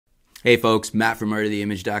Hey folks, Matt from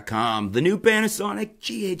artoftheimage.com. The new Panasonic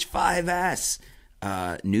GH5s.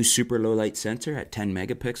 New super low light sensor at 10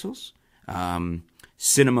 megapixels.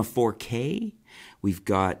 Cinema 4K. We've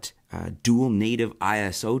got dual native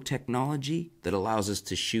ISO technology that allows us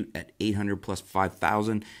to shoot at 800 plus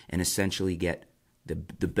 5000 and essentially get the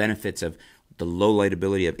benefits of the low light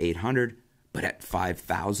ability of 800, but at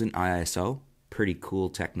 5000 ISO. Pretty cool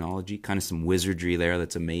technology, kind of some wizardry there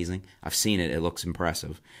that's amazing. I've seen it, it looks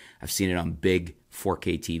impressive. I've seen it on big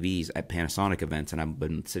 4K TVs at Panasonic events, and I've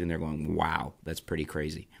been sitting there going, wow, that's pretty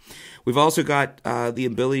crazy. We've also got the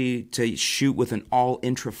ability to shoot with an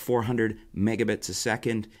all-intra 400 megabits a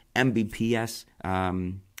second Mbps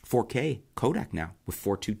 4K codec now with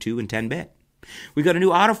 422 and 10-bit. We've got a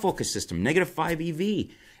new autofocus system, -5 EV.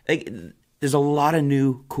 There's a lot of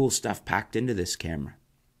new cool stuff packed into this camera.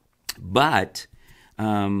 But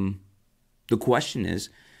the question is,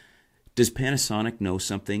 does Panasonic know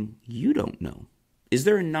something you don't know? Is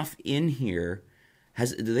there enough in here?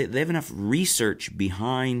 Do they have enough research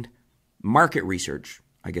behind, market research,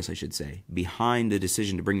 I guess I should say, behind the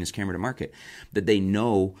decision to bring this camera to market, that they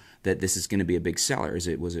know that this is going to be a big seller?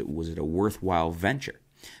 Was it a worthwhile venture?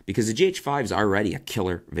 Because the GH5 is already a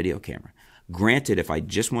killer video camera. Granted, if I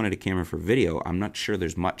just wanted a camera for video, I'm not sure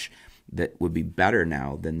there's much that would be better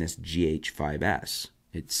now than this GH5s.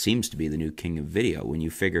 It seems to be the new king of video when you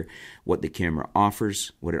figure what the camera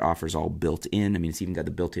offers, what it offers all built in. I mean, it's even got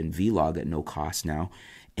the built-in vlog at no cost now.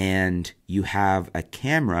 And you have a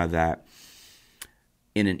camera that,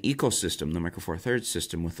 in an ecosystem, the Micro Four Thirds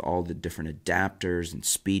system, with all the different adapters and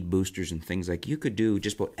speed boosters and things, like, you could do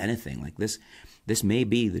just about anything. Like this may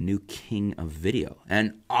be the new king of video.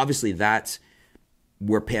 And obviously that's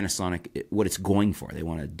where Panasonic, what it's going for. They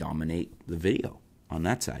want to dominate the video on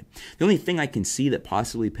that side. The only thing I can see that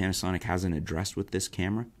possibly Panasonic hasn't addressed with this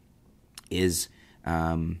camera is,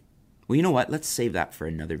 well, you know what? Let's save that for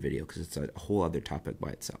another video because it's a whole other topic by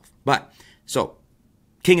itself. But, so,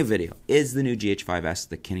 king of video. Is the new GH5s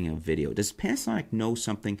the king of video? Does Panasonic know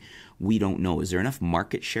something we don't know? Is there enough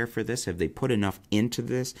market share for this? Have they put enough into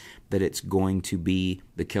this that it's going to be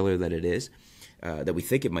the killer that it is, that we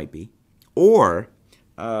think it might be? Or,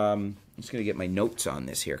 I'm just going to get my notes on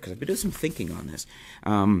this here because I've been doing some thinking on this.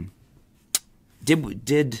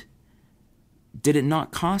 Did it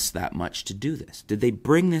not cost that much to do this? Did they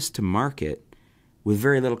bring this to market with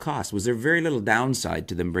very little cost? Was there very little downside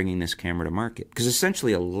to them bringing this camera to market? Because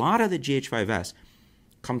essentially a lot of the GH5s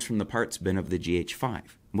comes from the parts bin of the GH5.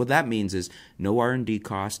 What that means is no R&D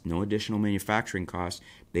cost, no additional manufacturing cost.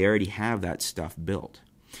 They already have that stuff built.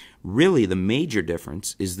 Really, the major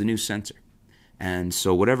difference is the new sensor. And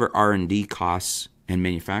so whatever R&D costs and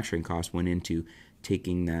manufacturing costs went into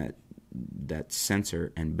taking that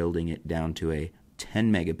sensor and building it down to a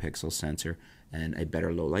 10 megapixel sensor and a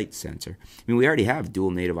better low light sensor. I mean, we already have dual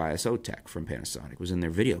native ISO tech from Panasonic. It was in their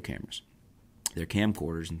video cameras, their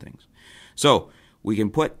camcorders and things. So we can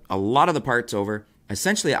put a lot of the parts over.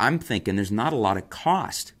 Essentially, I'm thinking there's not a lot of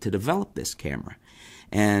cost to develop this camera.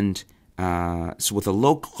 And so with a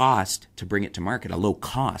low cost to bring it to market, a low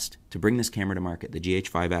cost to bring this camera to market, the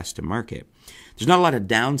GH5s to market, there's not a lot of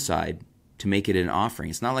downside to make it an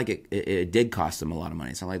offering. It's not like it did cost them a lot of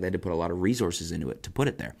money. It's not like they had to put a lot of resources into it to put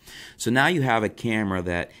it there. So now you have a camera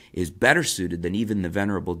that is better suited than even the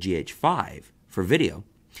venerable GH5 for video.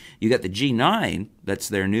 You got the G9, that's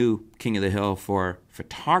their new king of the hill for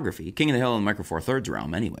photography. King of the hill in the Micro Four Thirds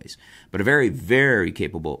realm anyways. But a very, very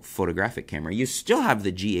capable photographic camera. You still have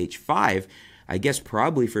the GH5, I guess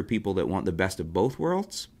probably for people that want the best of both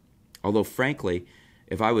worlds. Although frankly,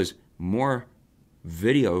 if I was more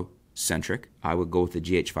video-centric, I would go with the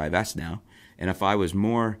GH5s now. And if I was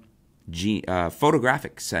more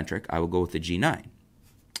photographic-centric, I would go with the G9.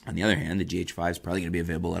 On the other hand, the GH5 is probably going to be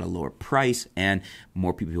available at a lower price, and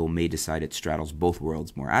more people may decide it straddles both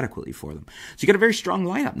worlds more adequately for them. So you got a very strong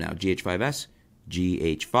lineup now, GH5s,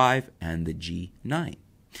 GH5, and the G9.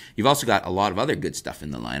 You've also got a lot of other good stuff in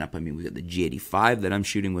the lineup. I mean, we've got the G85 that I'm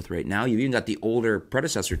shooting with right now. You've even got the older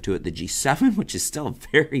predecessor to it, the G7, which is still a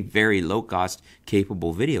very, very low-cost,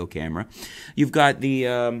 capable video camera. You've got the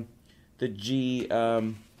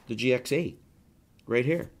GX8 right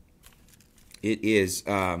here. It is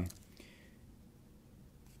a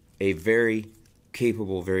very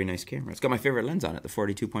capable, very nice camera. It's got my favorite lens on it, the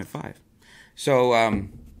 42.5. So,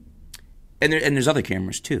 and there's other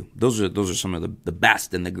cameras too. Those are some of the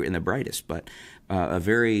best and the brightest. But a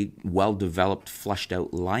very well developed, fleshed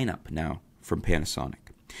out lineup now from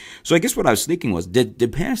Panasonic. So I guess what I was thinking was, did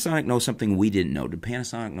Panasonic know something we didn't know? Did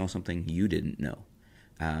Panasonic know something you didn't know?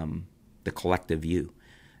 The collective you,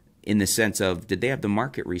 in the sense of, did they have the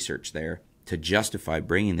market research there to justify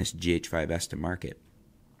bringing this GH5s to market?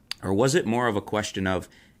 Or was it more of a question of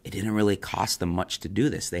it didn't really cost them much to do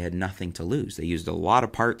this? They had nothing to lose. They used a lot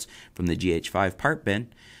of parts from the GH5 part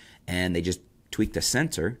bin, and they just tweaked a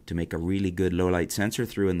sensor to make a really good low light sensor,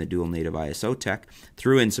 threw in the dual native ISO tech,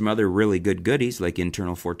 threw in some other really good goodies like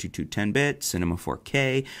internal 422 10-bit, Cinema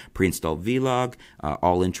 4K, pre-installed Vlog,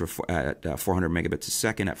 all intra at 400 megabits a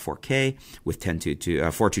second at 4K with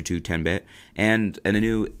 422 10-bit, and a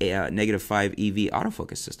new -5 EV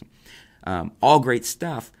autofocus system. All great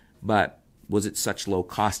stuff, but was it such low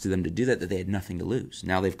cost to them to do that they had nothing to lose?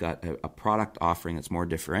 Now they've got a product offering that's more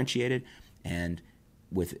differentiated and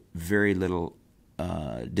with very little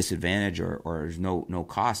disadvantage or there's no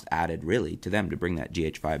cost added really to them to bring that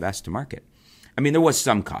GH5s to market. I mean, there was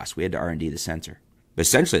some cost. We had to R&D the sensor. But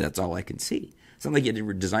essentially, that's all I can see. It's not like you had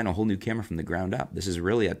to design a whole new camera from the ground up. This is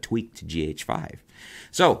really a tweak to GH5.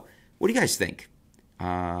 So, what do you guys think?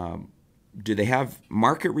 Do they have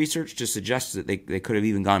market research to suggest that they could have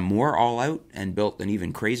even gone more all out and built an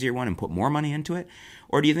even crazier one and put more money into it?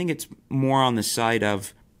 Or do you think it's more on the side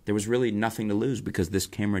of there was really nothing to lose because this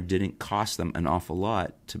camera didn't cost them an awful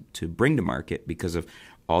lot to bring to market because of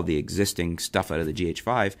all the existing stuff out of the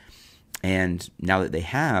GH5, and now that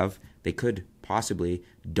they could possibly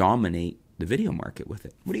dominate the video market with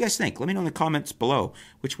it. What do you guys think? Let me know in the comments below.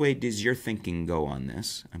 Which way does your thinking go on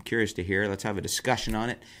this? I'm curious to hear. Let's have a discussion on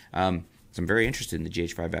it. So I'm very interested in the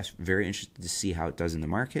GH5s, very interested to see how it does in the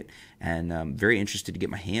market, and very interested to get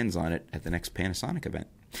my hands on it at the next Panasonic event.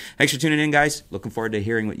 Thanks for tuning in, guys. Looking forward to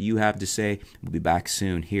hearing what you have to say. We'll be back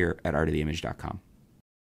soon here at artoftheimage.com.